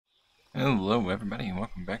Hello everybody and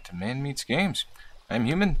welcome back to Man Meets Games. I'm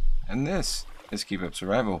Human and this is KeepUp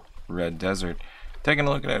Survival Red Desert. Taking a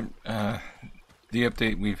look at the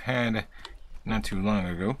update we've had not too long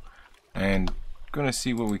ago and going to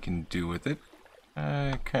see what we can do with it.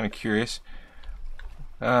 Kind of curious.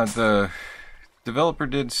 The developer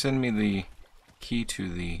did send me the key to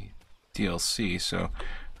the DLC, so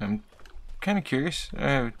I'm kind of curious.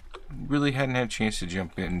 I really hadn't had a chance to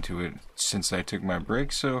jump into it since I took my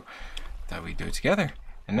break, so thought we'd do it together.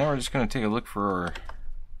 And now we're just going to take a look for our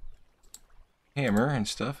hammer and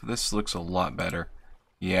stuff. This looks a lot better.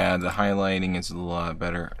 Yeah, the highlighting is a lot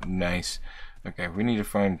better. Nice. Okay, we need to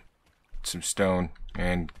find some stone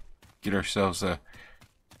and get ourselves a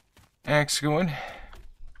axe going.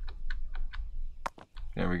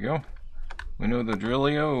 There we go. We know the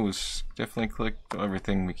drillio's. Definitely click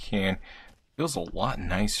everything we can. Feels a lot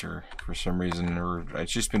nicer for some reason, or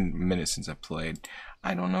it's just been minutes since I played.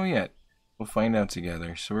 I don't know yet. We'll find out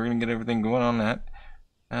together. So we're gonna get everything going on that,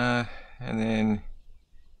 and then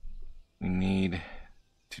we need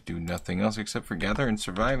to do nothing else except for gather and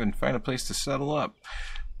survive and find a place to settle up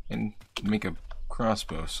and make a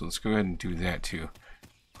crossbow. So let's go ahead and do that too.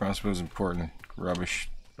 Crossbow's important. Rubbish,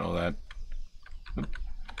 all that.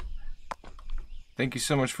 Thank you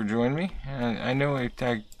so much for joining me. I know I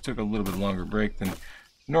took a little bit longer break than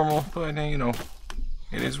normal, but you know,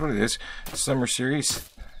 it is what it is. Summer series.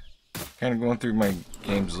 Kind of going through my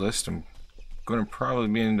games list. I'm going to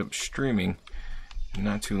probably end up streaming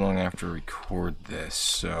not too long after I record this,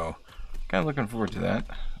 so kind of looking forward to that.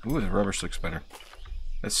 Ooh, the rubbish looks better.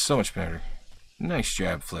 That's so much better. Nice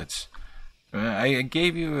job, Flitz. I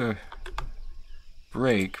gave you a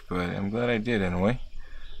break, but I'm glad I did anyway.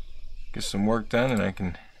 Get some work done and I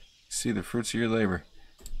can see the fruits of your labor.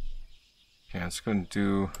 Okay, let's go and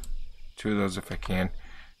do 2 of those if I can.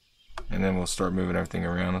 And then we'll start moving everything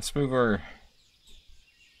around. Let's move our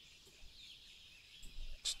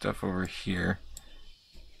stuff over here.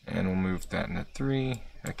 And we'll move that into 3.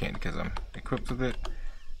 I can't because I'm equipped with it.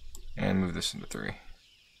 And move this into 3.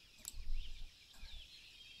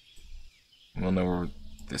 We'll know where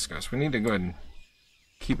this goes. We need to go ahead and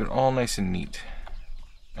keep it all nice and neat.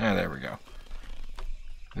 Ah, there we go.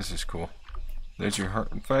 This is cool. There's your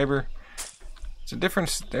heart and fiber. It's a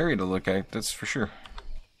different area to look at, that's for sure.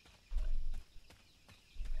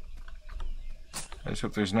 I just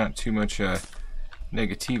hope there's not too much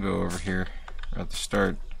negativo over here at the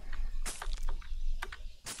start.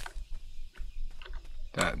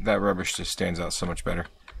 That rubbish just stands out so much better.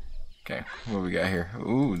 Okay, what do we got here?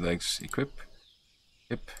 Ooh, legs. Equip.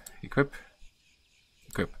 Equip.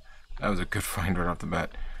 That was a good find right off the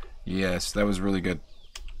bat. Yes, that was really good.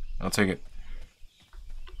 I'll take it.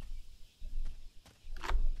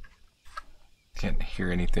 Can't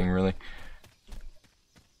hear anything really.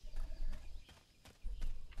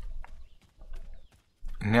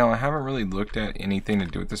 Now, I haven't really looked at anything to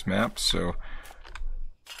do with this map, so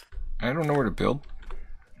I don't know where to build.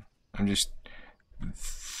 I'm just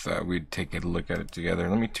thought we'd take a look at it together.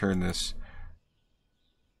 Let me turn this.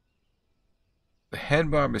 The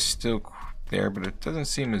head bob is still there, but it doesn't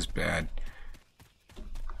seem as bad.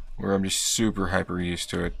 Where I'm just super hyper used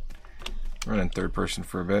to it. Running third person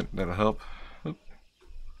for a bit, that'll help. Oop.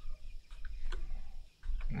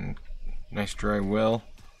 Nice dry well.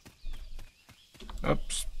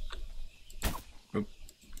 Oops. Oop.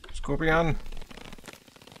 Scorpion.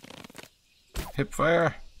 Hip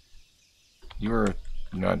fire. You are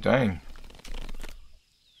not dying.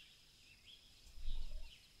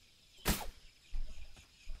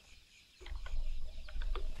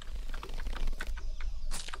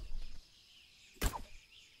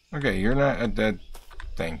 Okay, you're not a dead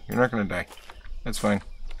thing. You're not gonna die. That's fine.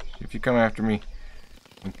 If you come after me,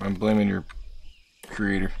 I'm blaming your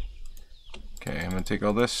creator. Okay, I'm gonna take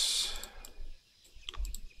all this.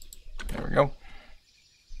 There we go.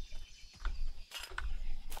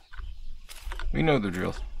 We know the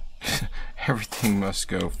drill. Everything must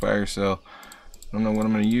go. Fire cell. I don't know what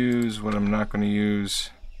I'm gonna use, what I'm not gonna use.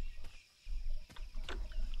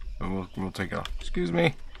 But we'll take it off. Excuse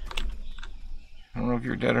me. I don't know if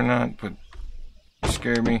you're dead or not, but you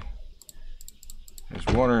scared me. There's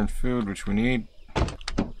water and food, which we need.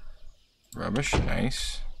 Rubbish,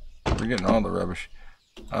 nice. We're getting all the rubbish.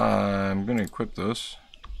 I'm going to equip those.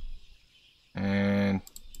 And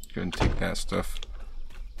go and take that stuff.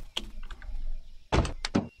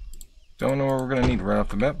 Don't know what we're going to need right off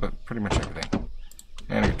the bat, but pretty much everything.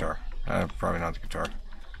 And a guitar. Probably not the guitar.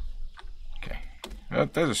 Okay. Oh,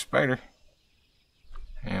 there's a spider.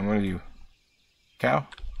 And what are you? Cow?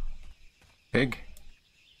 Pig?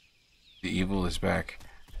 The evil is back.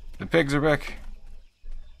 The pigs are back.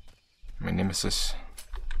 my nemesis.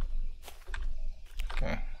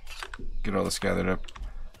 Okay. Get all this gathered up.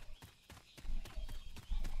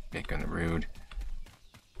 Make on the road.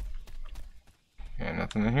 Okay,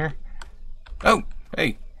 nothing in here. Oh!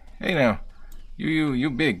 Hey! Hey now! You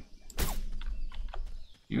big.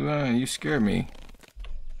 You scared me.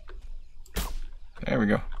 There we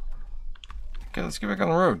go. Okay, let's get back on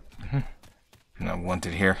the road. I'm not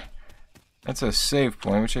wanted here. That's a save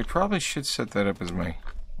point, which I probably should set that up as my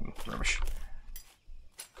rubbish.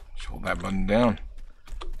 Just hold that button down.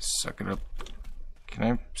 Suck it up. Can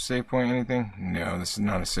I save point anything? No, this is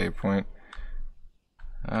not a save point.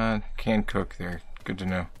 Can cook there. Good to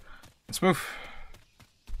know. Let's move.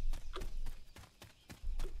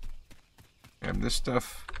 Grab this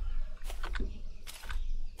stuff.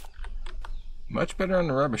 Much better on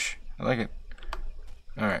the rubbish. I like it.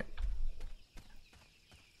 Alright.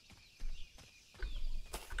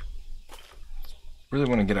 Really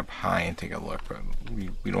want to get up high and take a look, but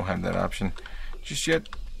we don't have that option just yet.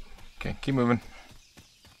 Okay, keep moving.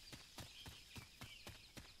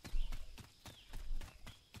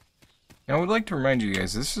 Now, I would like to remind you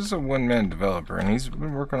guys, this is a one-man developer, and he's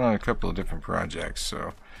been working on a couple of different projects,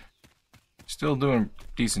 so still doing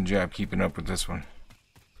a decent job keeping up with this one.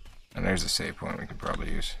 And there's a save point we could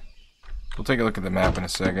probably use. We'll take a look at the map in a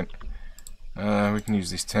second. We can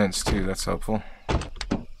use these tents too, that's helpful.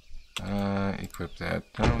 Equip that.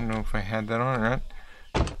 I don't know if I had that on or not.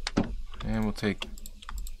 And we'll take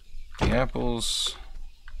the apples.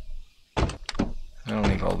 I don't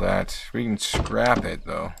need all that. We can scrap it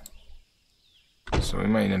though. So we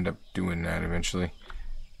might end up doing that eventually.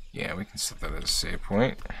 Yeah, we can set that as a save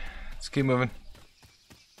point. Let's keep moving.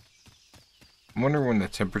 I wonder when the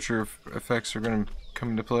temperature effects are going to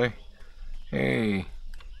come into play. Hey.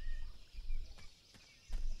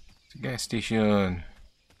 It's a gas station.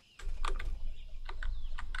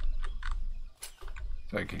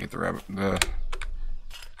 So I can get the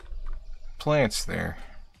plants there.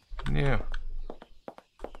 Yeah.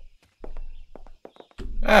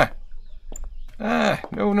 Ah! Ah!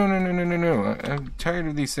 No, no, no, no, no, no, no. I'm tired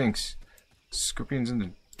of these things. Scorpions in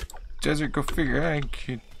the desert, go figure. I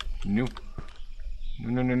can't. Nope. No,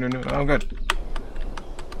 no, no, no, no. Oh, God.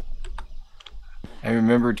 I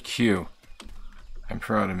remembered Q. I'm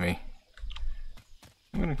proud of me.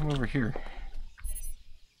 I'm gonna come over here.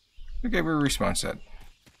 Okay, where respawn set.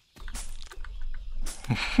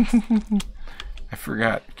 I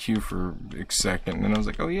forgot Q for a second, and then I was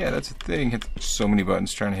like, oh yeah, that's a thing. Hit so many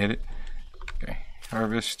buttons trying to hit it. Okay,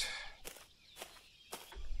 harvest.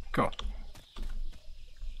 Go.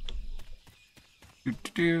 Do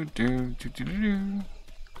do do do do do do.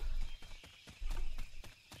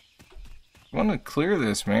 I want to clear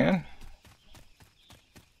this, man.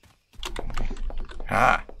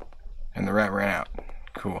 Ah, and the rat ran out.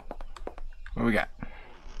 Cool. What do we got?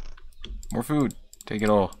 More food. Take it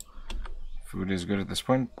all. Food is good at this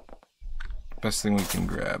point. Best thing we can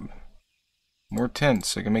grab. More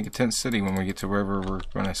tents. I can make a tent city when we get to wherever we're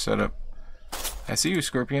going to set up. I see you,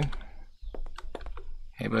 Scorpion.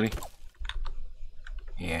 Hey, buddy.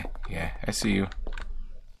 Yeah, I see you.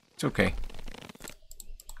 It's okay.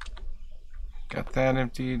 Got that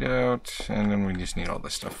emptied out, and then we just need all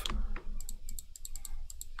this stuff.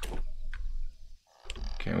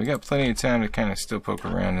 Okay, we got plenty of time to kind of still poke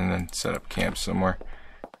around and then set up camp somewhere.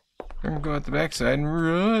 We're gonna go out the backside and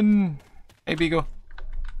run. Hey, Beagle.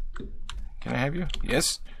 Can I have you?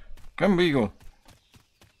 Yes. Come, Beagle.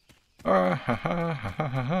 Ha ha ha ha ha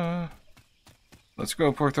ha. Let's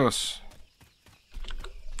go, Porthos.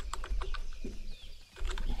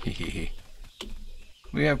 Hehehe.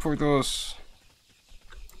 We have Porthos.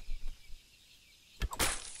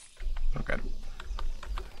 Okay.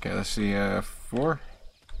 Okay, let's see. 4.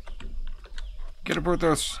 Get a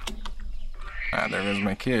Porthos. Ah, there goes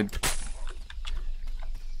my kid.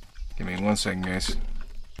 Give me 1 second, guys.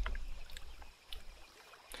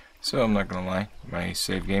 So, I'm not gonna lie, my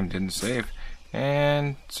save game didn't save,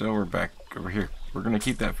 and so we're back over here. We're gonna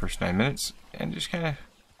keep that first 9 minutes and just kind of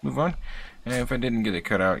move on. And if I didn't get it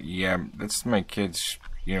cut out, yeah, that's my kid's,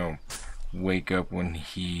 you know, wake up when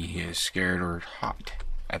he is scared or hot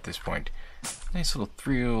at this point. Nice little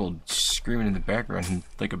 3-year-old screaming in the background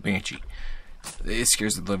like a banshee. It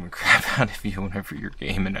scares the living crap out of you whenever you're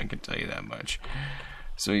gaming, I can tell you that much.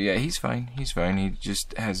 So yeah, he's fine. He's fine. He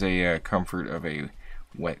just has a comfort of a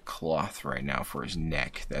wet cloth right now for his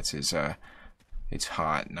neck. That's his, it's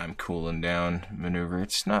hot and I'm cooling down maneuver.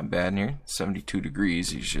 It's not bad near 72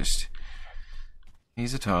 degrees.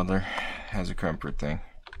 He's a toddler. Has a comfort thing.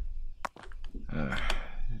 It's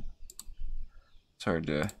hard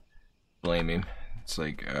to blame him. It's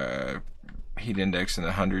like heat index in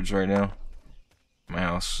the hundreds right now. My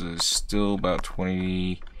house is still about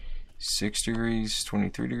 26 degrees,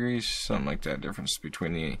 23 degrees, something like that, difference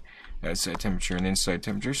between the outside temperature and inside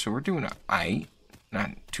temperature. So we're doing alright,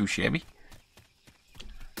 not too shabby.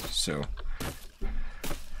 So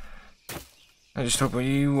I just hope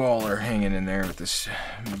you all are hanging in there with this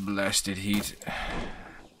blasted heat.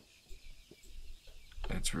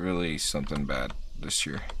 It's really something bad this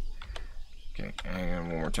year. Okay, hang on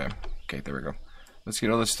one more time. Okay, there we go. Let's get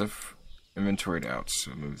all this stuff inventoried out.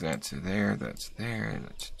 So move that to there, that's there,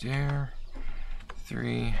 that's there.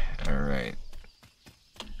 3, alright.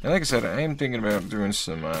 And like I said, I am thinking about doing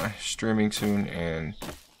some streaming soon, and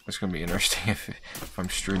it's going to be interesting if I'm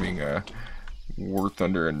streaming War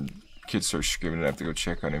Thunder and kids start screaming and I have to go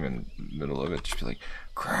check on him in the middle of it. Just be like,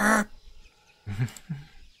 crap!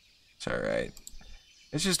 It's alright.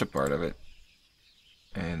 It's just a part of it.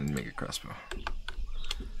 And make a crossbow.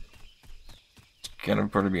 It's kind of a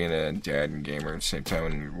part of being a dad and gamer at the same time.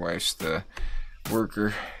 When your wife's the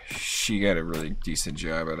worker, she got a really decent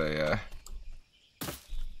job at a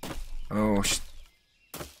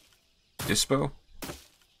dispo.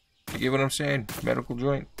 You get what I'm saying? Medical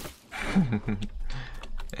joint.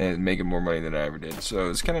 And making more money than I ever did. So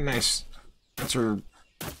it's kind of nice. That's her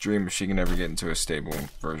dream if she can ever get into a stable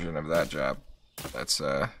version of that job. That's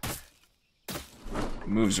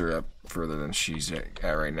moves her up further than she's at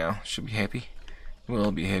right now. She'll be happy. We'll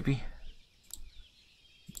all be happy.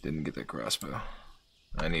 Didn't get that crossbow.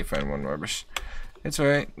 I need to find one rubbish. It's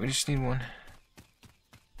alright. We just need one.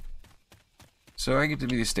 So I get to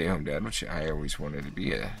be the stay-home dad, which I always wanted to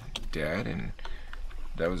be a dad, and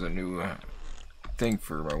that was a new thing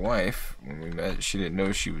for my wife. When we met, she didn't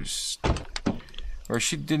know she was, or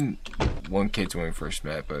she didn't want kids when we first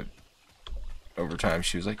met, but over time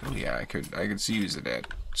she was like, oh yeah, I could see you as a dad.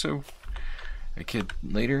 So a kid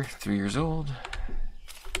later, 3 years old,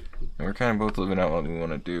 and we're kind of both living out what we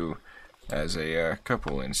want to do as a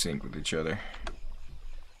couple in sync with each other.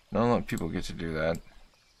 Not a lot of people get to do that.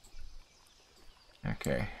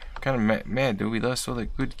 Okay, kind of mad that we lost all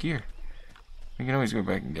that good gear. We can always go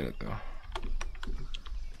back and get it though.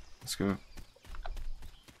 Let's go.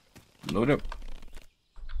 Load up.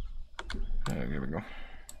 There we go.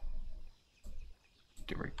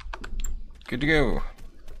 Good to go.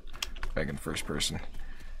 Back in first person.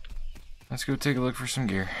 Let's go take a look for some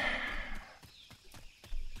gear.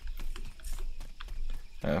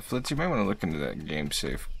 Flitz, you might want to look into that game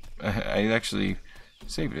save. I actually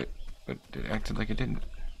saved it, but it acted like it didn't.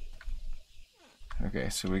 Okay,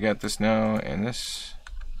 so we got this now, and this.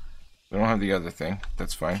 We don't have the other thing.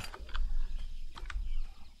 That's fine.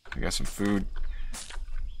 We got some food.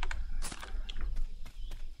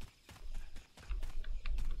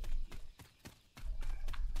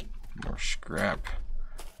 More scrap.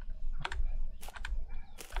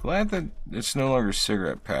 Glad that it's no longer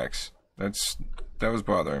cigarette packs. That was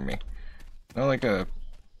bothering me. Not like a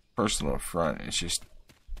personal affront. It just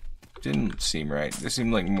didn't seem right. This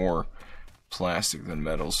seemed like more plastic than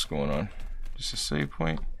metals going on. Just a save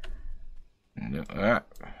point. No.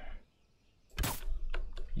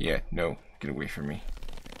 Yeah, no. Get away from me.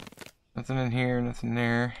 Nothing in here, nothing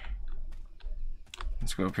there.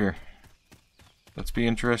 Let's go up here. Let's be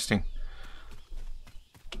interesting.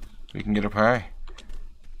 We can get up high.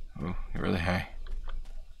 Oh, really high.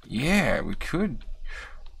 Yeah, we could.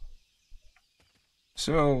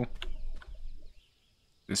 So,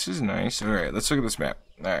 this is nice. Alright, let's look at this map.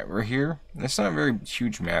 Alright, we're here. It's not a very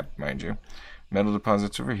huge map, mind you. Metal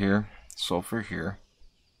deposits over here. Sulfur here.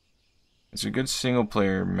 It's a good single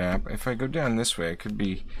player map. If I go down this way, I could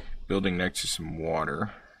be building next to some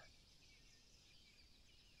water.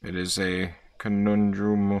 It is a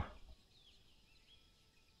conundrum.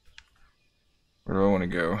 Where do I want to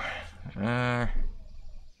go?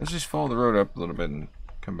 Let's just follow the road up a little bit and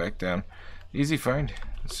come back down. Easy find.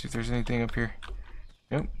 Let's see if there's anything up here.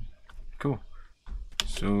 Nope. Cool.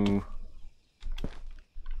 So,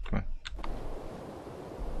 come on.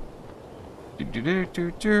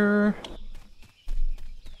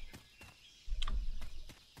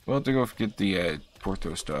 We'll have to go get the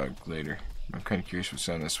Porthos dog later. I'm kind of curious what's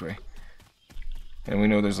down this way. And we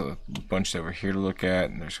know there's a bunch over here to look at,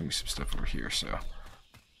 and there's going to be some stuff over here, so.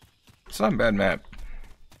 It's not a bad map.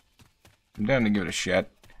 I'm down to give it a shot.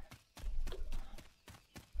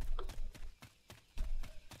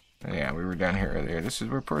 Yeah, we were down here earlier. This is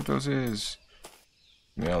where Porthos is.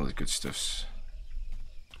 I mean, all the good stuffs.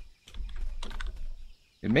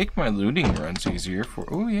 It'd make my looting runs easier for.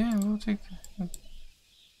 Oh yeah, we'll take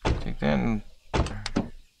that and.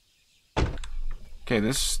 Okay,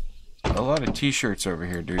 this a lot of T-shirts over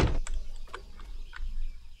here, dude.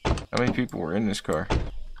 How many people were in this car?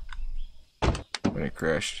 Wait when it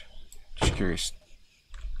crashed. Just curious.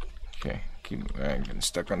 Okay, I'm getting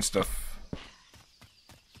stuck on stuff.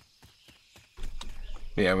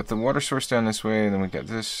 But yeah, with the water source down this way, and then we got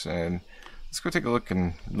this, and let's go take a look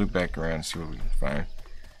and loop back around and see what we can find.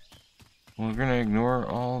 We're gonna ignore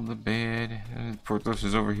all the bad. Porthos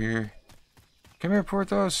is over here. Come here,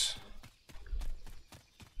 Porthos.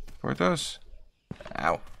 Porthos.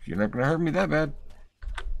 Ow, you're not gonna hurt me that bad.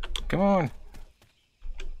 Come on.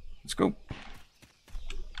 Let's go.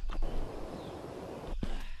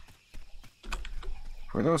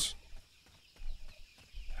 Porthos.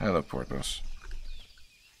 Hello, Porthos.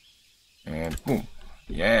 And boom.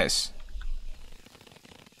 Yes.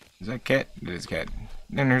 Is that cat? It is cat.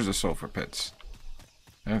 And here's a soul for pets.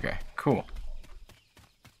 Okay, cool.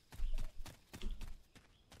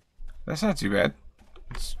 That's not too bad.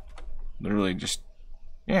 It's literally just,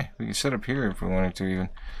 yeah, we can set up here if we wanted to even.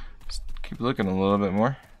 Just keep looking a little bit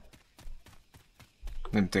more.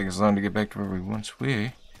 Didn't take us long to get back to where we once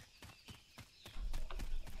were.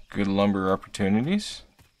 Good lumber opportunities.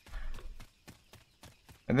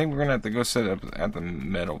 I think we're gonna have to go set up at the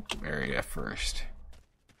metal area first.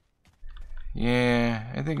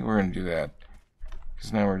 Yeah, I think we're gonna do that.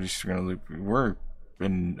 Because now we're just gonna loop. We're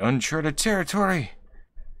in uncharted territory.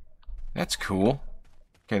 That's cool.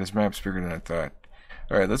 Okay, this map's bigger than I thought.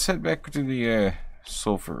 Alright, let's head back to the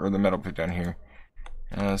sulfur, or the metal pit down here.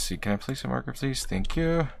 Let's see, can I place a marker, please? Thank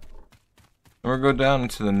you. We'll go down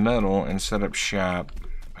into the metal and set up shop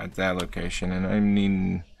at that location. And I'm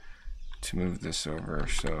needing to move this over,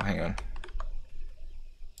 so hang on.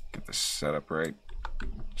 Get this set up right.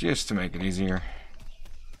 Just to make it easier.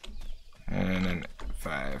 And then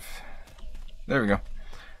 5. There we go.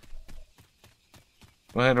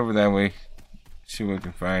 We'll head over that way, see what we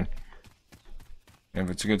can find. And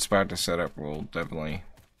if it's a good spot to set up, we'll definitely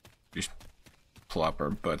just plop our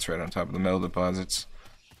butts right on top of the metal deposits.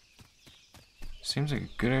 Seems like a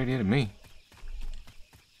good idea to me.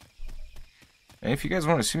 And if you guys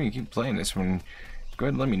want to see me keep playing this one, go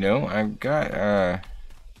ahead and let me know. I've got an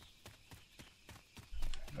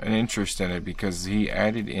interest in it because he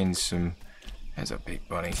added in some. That's a big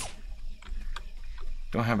bunny.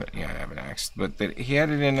 Don't have it. Yeah, I have an axe, but that he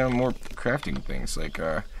added in more crafting things, like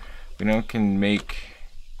you know, can make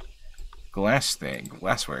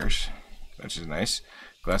glasswares, which is nice.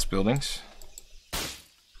 Glass buildings,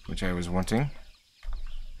 which I was wanting.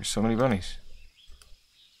 There's so many bunnies.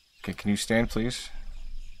 Okay, can you stand, please?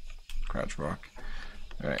 Crouch walk.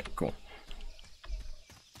 All right, cool.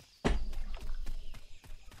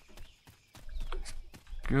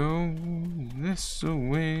 Go this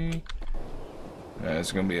way.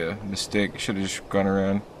 It's gonna be a mistake. Should have just gone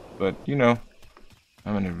around, but you know,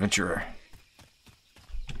 I'm an adventurer.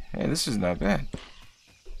 Hey, this is not bad.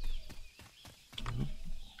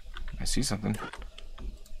 I see something.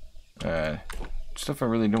 Stuff I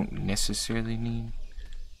really don't necessarily need.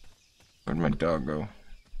 Where'd my dog go?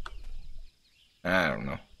 I don't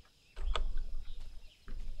know.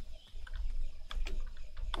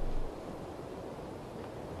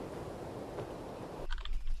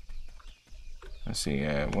 Let's see,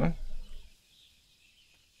 what?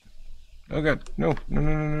 Oh god, no, no,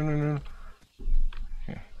 no, no, no, no, no.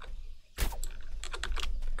 Okay.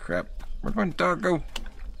 Crap, where'd my dog go?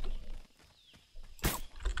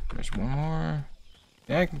 There's one more.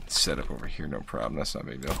 Yeah, I can set up over here, no problem, that's not a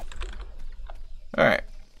big deal. Alright.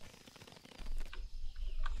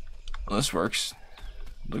 Well, this works.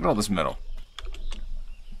 Look at all this metal.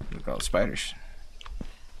 Look at all the spiders.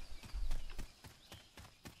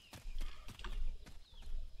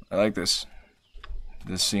 I like this.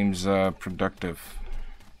 This seems productive.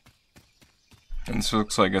 And this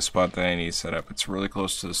looks like a spot that I need to set up. It's really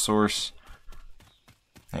close to the source.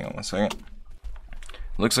 Hang on one second.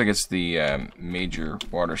 Looks like it's the major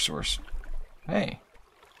water source. Hey.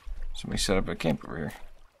 Somebody set up a camp over here.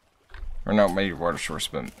 Or not major water source,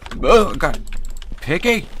 but... Oh, God.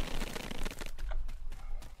 Picky!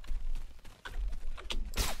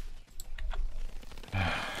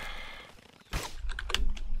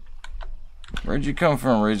 Where'd you come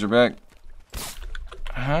from, Razorback?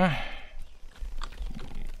 Huh?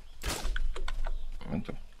 What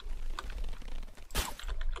the?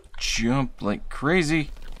 Jump like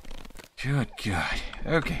crazy. Good God.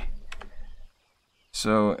 Okay.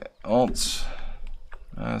 So, Alt.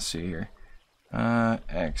 Let's see here.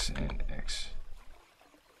 X and X.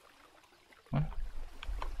 What?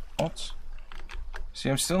 Alt? See,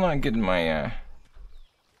 I'm still not getting my,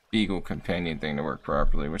 Beagle companion thing to work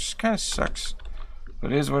properly, which kind of sucks.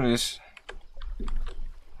 But it is what it is.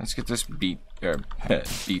 Let's get this meat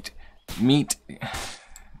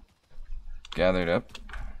gathered up.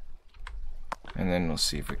 And then we'll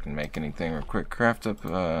see if we can make anything real quick. Craft up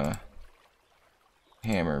a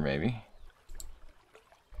hammer, maybe.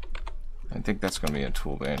 I think that's going to be a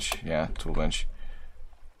tool bench. Yeah, tool bench.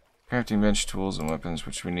 Crafting bench, tools, and weapons,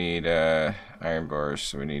 which we need iron bars.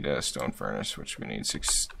 So we need a stone furnace, which we need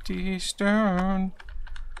 60 stone.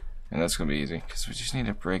 And that's going to be easy, because we just need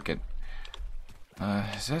to break it.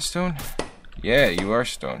 Is that stone? Yeah, you are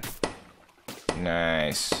stone.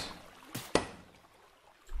 Nice.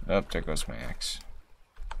 Oh, there goes my axe.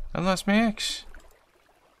 I lost my axe.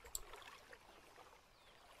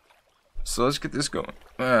 So let's get this going.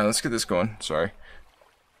 Sorry.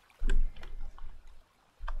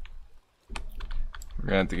 We're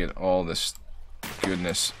gonna have to get all this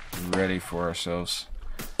goodness ready for ourselves.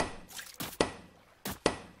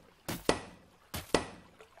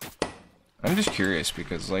 I'm just curious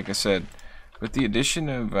because, like I said, with the addition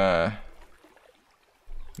of how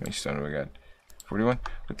many stone do we got? 41.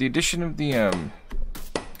 With the addition of the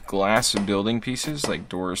glass building pieces, like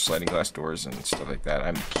doors, sliding glass doors, and stuff like that,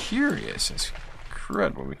 I'm curious as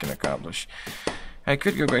crud what we can accomplish. I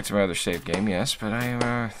could go back to my other save game, yes, but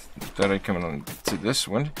I thought I'd come on to this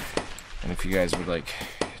one. And if you guys would like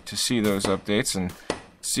to see those updates and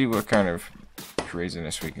see what kind of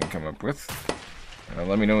craziness we can come up with,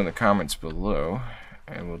 let me know in the comments below,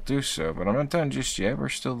 and we'll do so. But I'm not done just yet. We're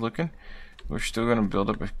still looking. We're still going to build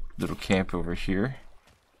up a little camp over here,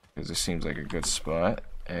 because this seems like a good spot.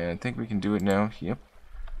 And I think we can do it now. Yep.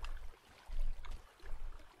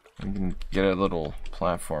 We can get a little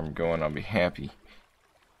platform going. I'll be happy.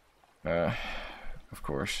 Of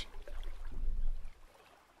course.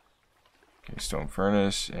 Okay, stone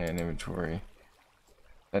furnace and inventory.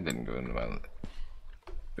 That didn't go into my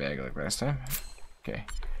bag like last time. Okay.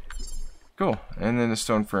 Cool. And then the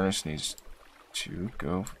stone furnace needs to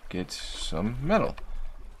go get some metal.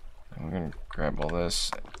 And we're gonna grab all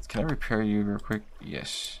this. Can I repair you real quick?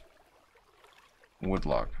 Yes. Wood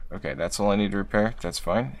log. Okay, that's all I need to repair. That's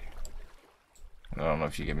fine. I don't know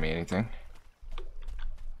if you give me anything.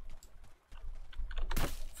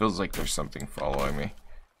 Feels like there's something following me.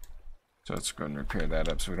 So let's go ahead and repair that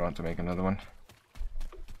up so we don't have to make another one.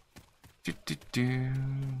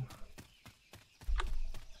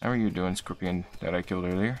 How are you doing, Scorpion, that I killed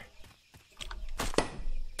earlier?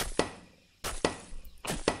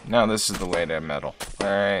 Now this is the way to metal.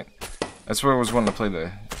 Alright. That's where I was wanting to play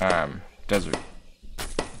the desert.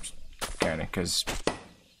 Kinda, because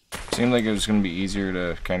it seemed like it was going to be easier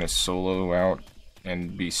to kind of solo out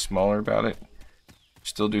and be smaller about it.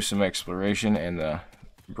 Still do some exploration, and the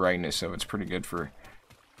brightness of it's pretty good for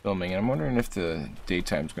filming. And I'm wondering if the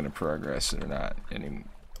daytime's going to progress or not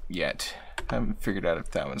yet. I haven't figured out if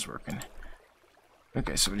that one's working.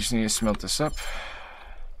 Okay, so we just need to smelt this up.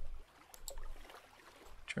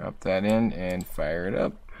 Drop that in and fire it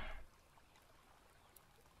up.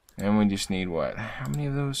 And we just need what? How many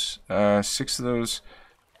of those? 6 of those.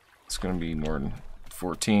 It's going to be more than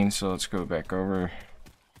 14, so let's go back over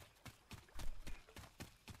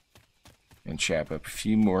and chop up a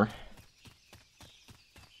few more.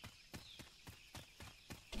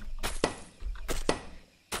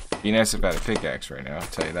 Be nice if I had a pickaxe right now, I'll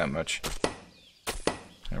tell you that much.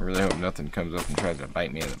 I really hope nothing comes up and tries to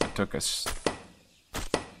bite me in the batucas.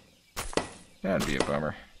 That'd be a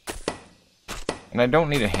bummer. And I don't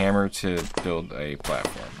need a hammer to build a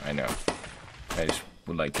platform, I know. I just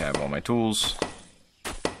would like to have all my tools.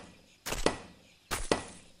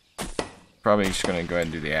 Probably just going to go ahead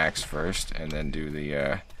and do the axe first, and then do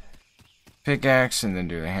the pickaxe, and then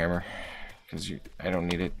do the hammer. Because I don't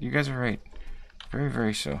need it. You guys are right. Very,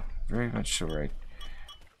 very so. Very much so right.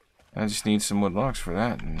 I just need some wood logs for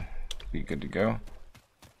that, and be good to go.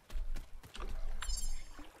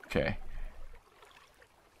 Okay.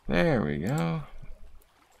 There we go.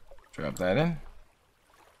 Drop that in.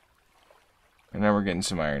 And now we're getting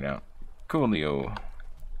some iron out. Coolio.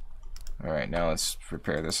 Alright, now let's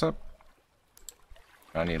repair this up.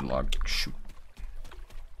 I need a log. Shoot.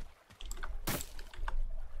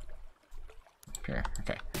 Repair.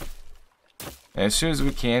 Okay. And as soon as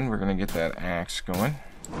we can, we're going to get that axe going.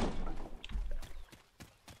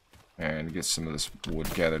 And get some of this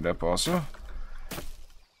wood gathered up also.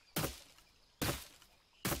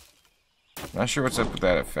 Not sure what's up with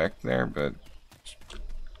that effect there, but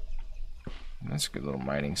that's a good little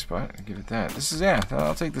mining spot. I'll give it that. This is, yeah,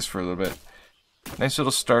 I'll take this for a little bit. Nice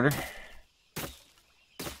little starter.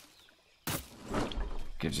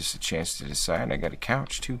 Gives us a chance to decide. I got a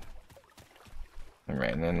couch too.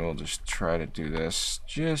 Alright, and then we'll just try to do this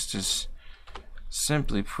just as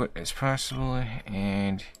simply put as possible.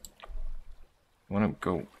 And I want to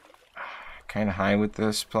go kind of high with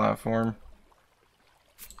this platform.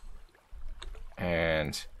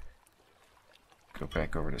 foundations. Go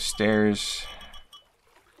back over to stairs.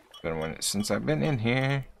 Been a minute since I've been in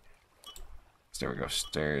here. So there we go.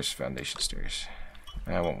 Stairs, foundation stairs.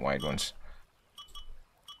 I want wide ones.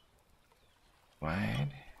 Wide.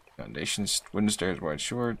 Foundations, wooden stairs, wide,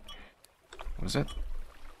 short. Was it?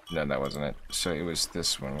 No, that wasn't it. So it was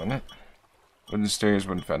this one, wasn't it? Wooden stairs,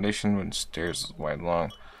 wooden foundation, wooden stairs, wide,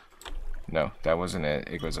 long. No, that wasn't it.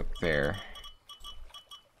 It goes up there.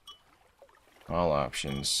 All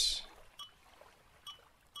options.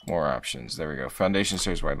 More options. There we go. Foundation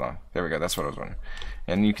stairs, wide, long. There we go. That's what I was wondering.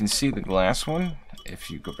 And you can see the glass one. If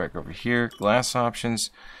you go back over here, glass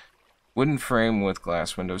options. Wooden frame with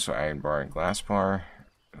glass window, so iron bar and glass bar.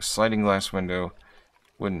 Sliding glass window.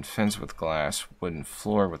 Wooden fence with glass. Wooden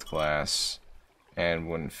floor with glass. And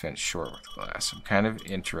wooden fence short with glass. I'm kind of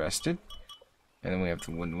interested. And then we have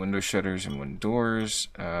the wooden window shutters and wooden doors.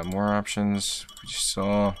 More options. We just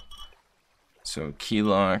saw. So key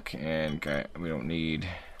lock and we don't need.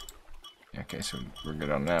 Okay, so we're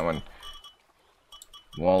good on that one.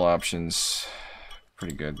 Wall options.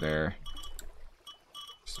 Pretty good there.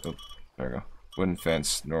 So, there we go. Wooden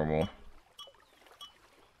fence, normal.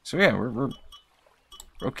 So yeah, we're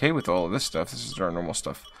okay with all of this stuff. This is our normal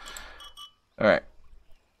stuff. Alright.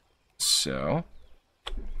 So,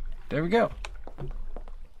 there we go.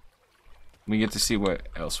 We get to see what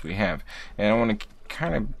else we have. And I want to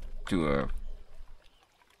kind of do a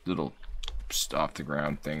little off the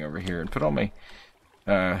ground thing over here and put all my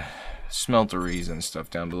smelteries and stuff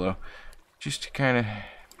down below. Just to kind of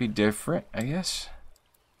be different, I guess.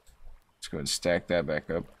 Let's go ahead and stack that back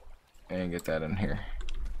up and get that in here.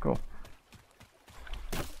 Cool.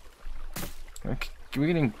 Okay, we're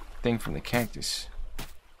getting thing from the cactus.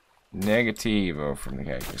 Negativo from the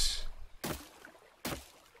cactus.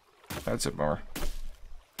 That's a bummer.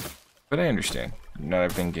 But I understand. Not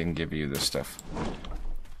everything can give you this stuff.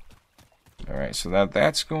 Alright, so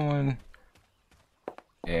that's going.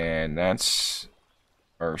 And that's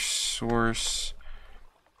our source.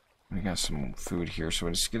 We got some food here, so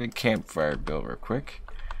we'll just get a campfire built real quick.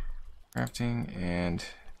 Crafting and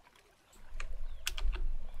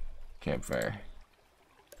campfire.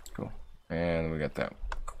 Cool. And we got that.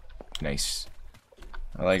 Nice.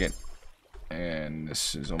 I like it. And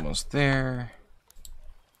this is almost there.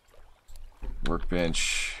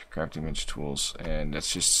 Workbench, crafting bench tools, and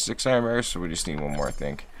that's just 6 iron bars, so we just need one more, I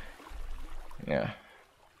think. Yeah.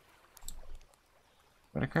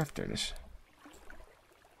 What a craft there it is.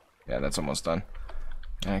 Yeah, that's almost done.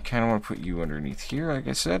 And I kind of want to put you underneath here, like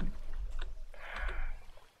I said.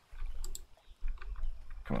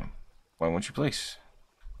 Come on. Why won't you place?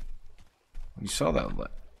 You saw that.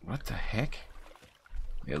 What the heck?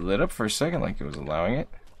 It lit up for a second like it was allowing it.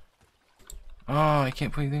 Oh, I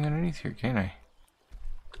can't put anything underneath here, can I?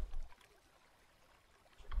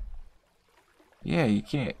 Yeah, you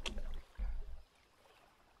can't.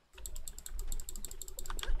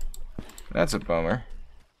 That's a bummer.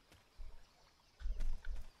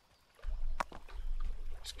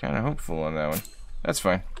 Just kind of hopeful on that one. That's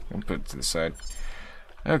fine. I'll put it to the side.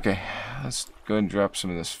 Okay, let's go ahead and drop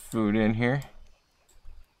some of this food in here.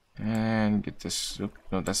 And get this. Oh,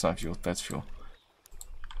 no, that's not fuel. That's fuel.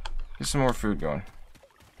 Get some more food going.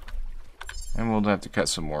 And we'll have to cut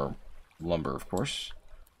some more lumber, of course.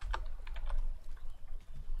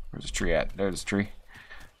 Where's the tree at? There's the tree.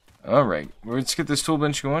 Alright, let's get this tool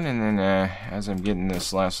bench going, and then as I'm getting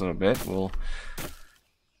this last little bit, we'll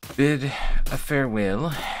bid a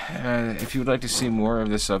farewell. If you would like to see more of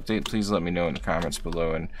this update, please let me know in the comments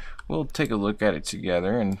below, and we'll take a look at it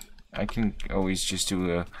together. And I can always just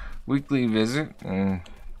do a weekly visit and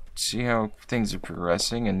see how things are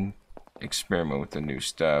progressing and experiment with the new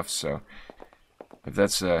stuff. So if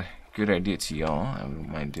that's a good idea to y'all, I wouldn't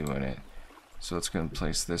mind doing it. So let's go and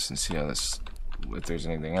place this and see how this, if there's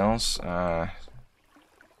anything else. I'll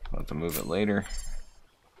have to move it later.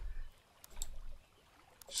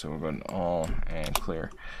 So we're going all and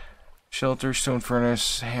clear. Shelter, stone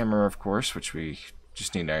furnace, hammer, of course, which we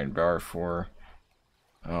just need iron bar for.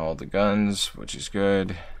 All the guns, which is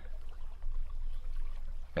good.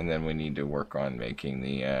 And then we need to work on making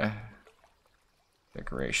the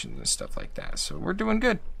decorations and stuff like that. So we're doing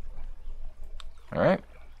good. Alright.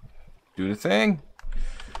 Do the thing.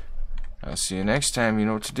 I'll see you next time. You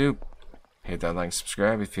know what to do. Hit that like,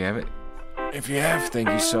 subscribe if you haven't. If you have, thank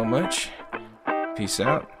you so much. Peace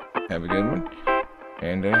out. Have a good one.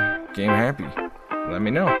 And game happy. Let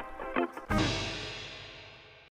me know.